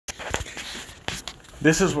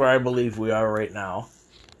This is where I believe we are right now.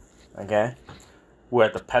 Okay? We're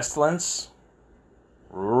at the pestilence,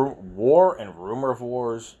 war and rumor of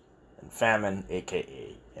wars, and famine,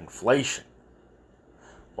 aka inflation.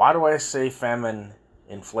 Why do I say famine,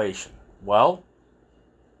 inflation? Well,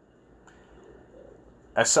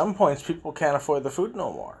 at some points, people can't afford the food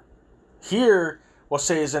no more. Here, we'll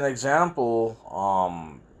say as an example,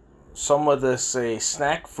 some of this, say,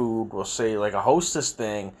 snack food, we'll say like a Hostess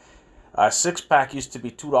thing, a 6-pack used to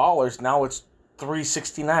be $2, now it's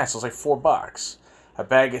 $3.69, so it's like $4. A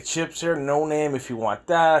bag of chips here, no name if you want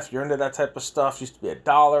that. If you're into that type of stuff, used to be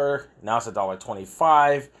 $1, now it's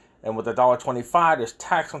 $1.25. And with $1.25, there's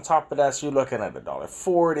tax on top of that, so you're looking at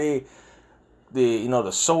 $1.40.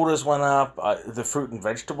 The sodas went up. The fruit and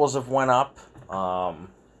vegetables have went up.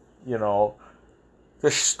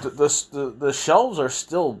 The shelves are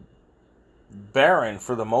still barren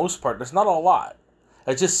for the most part. There's not a lot.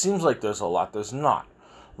 It just seems like there's a lot. There's not.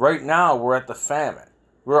 Right now, we're at the famine.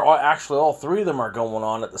 All three of them are going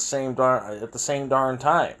on at the same darn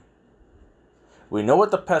time. We know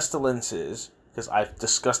what the pestilence is, because I've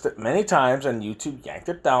discussed it many times and YouTube yanked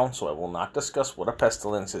it down, so I will not discuss what a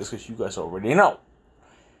pestilence is, because you guys already know.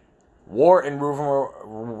 War and rumor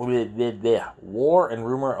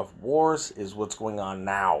of wars is what's going on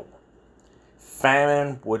now.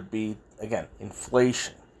 Famine would be, again,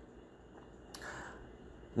 inflation.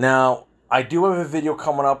 Now, I do have a video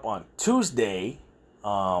coming up on Tuesday.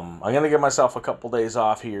 I'm going to give myself a couple days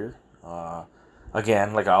off here.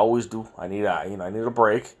 Again, like I always do, I need a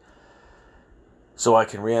break so I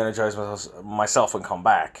can re-energize myself and come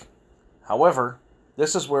back. However,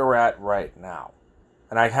 this is where we're at right now.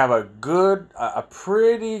 And I have a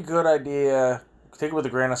pretty good idea, take it with a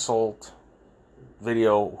grain of salt,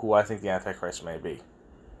 video, who I think the Antichrist may be.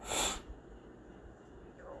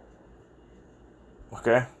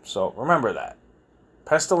 Okay, so remember that.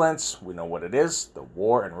 Pestilence, we know what it is. The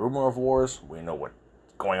war and rumor of wars, we know what's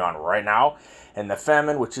going on right now. And the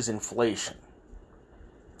famine, which is inflation.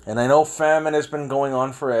 And I know famine has been going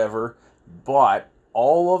on forever, but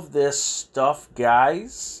all of this stuff,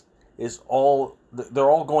 guys, they're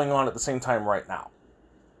all going on at the same time right now.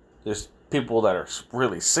 There's people that are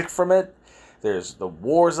really sick from it. There's the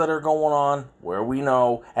wars that are going on, where we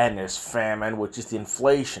know, and there's famine, which is the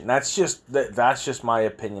inflation. That's just my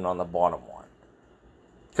opinion on the bottom one,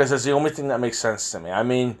 because it's the only thing that makes sense to me. I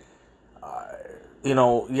mean,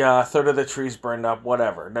 a third of the trees burned up,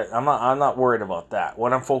 whatever. I'm not worried about that.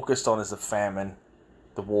 What I'm focused on is the famine,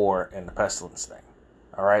 the war, and the pestilence thing.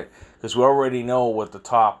 All right, because we already know what the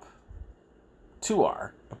top two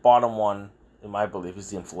are. The bottom one, in my belief,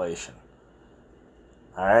 is the inflation.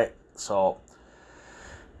 All right, so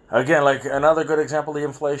again, like another good example of the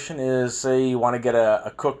inflation is, say you want to get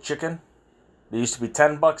a cooked chicken. It used to be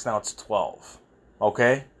 $10, now it's $12.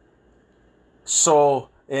 Okay, so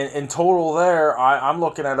in total there, I'm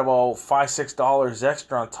looking at about $5-6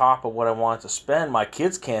 extra on top of what I wanted to spend. My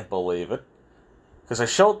kids can't believe it, because I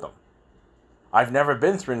showed them. I've never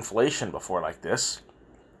been through inflation before like this.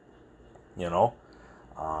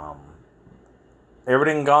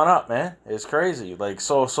 Everything gone up, man. It's crazy. Like,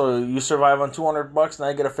 so you survive on $200, now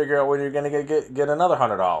you got to figure out whether you're going to get another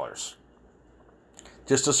 $100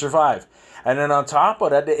 just to survive. And then on top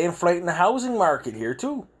of that, they're inflating the housing market here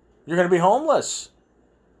too. You're going to be homeless.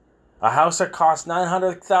 A house that cost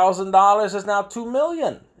 $900,000 is now $2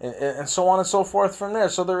 million, and so on and so forth from there.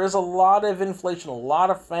 So there is a lot of inflation, a lot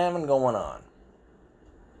of famine going on,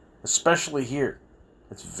 especially here.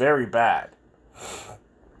 It's very bad.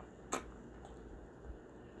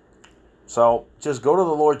 So just go to the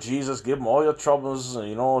Lord Jesus, give him all your troubles,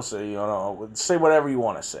 say whatever you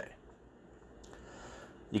want to say.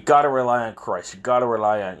 You got to rely on Christ. You got to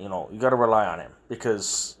rely on, you got to rely on him,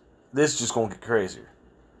 because this is just going to get crazier.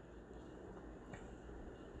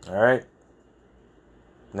 All right.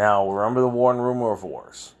 Now, remember the war and rumor of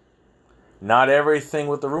wars. Not everything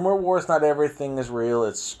with the rumor of wars, not everything is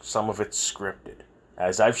real. Some of it's scripted,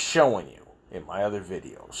 as I've shown you in my other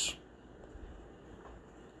videos.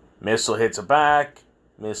 Missile hits a back,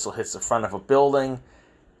 missile hits the front of a building,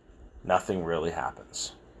 nothing really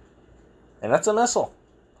happens. And that's a missile.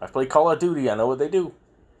 I play Call of Duty, I know what they do.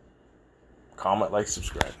 Comment, like,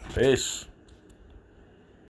 subscribe. Peace.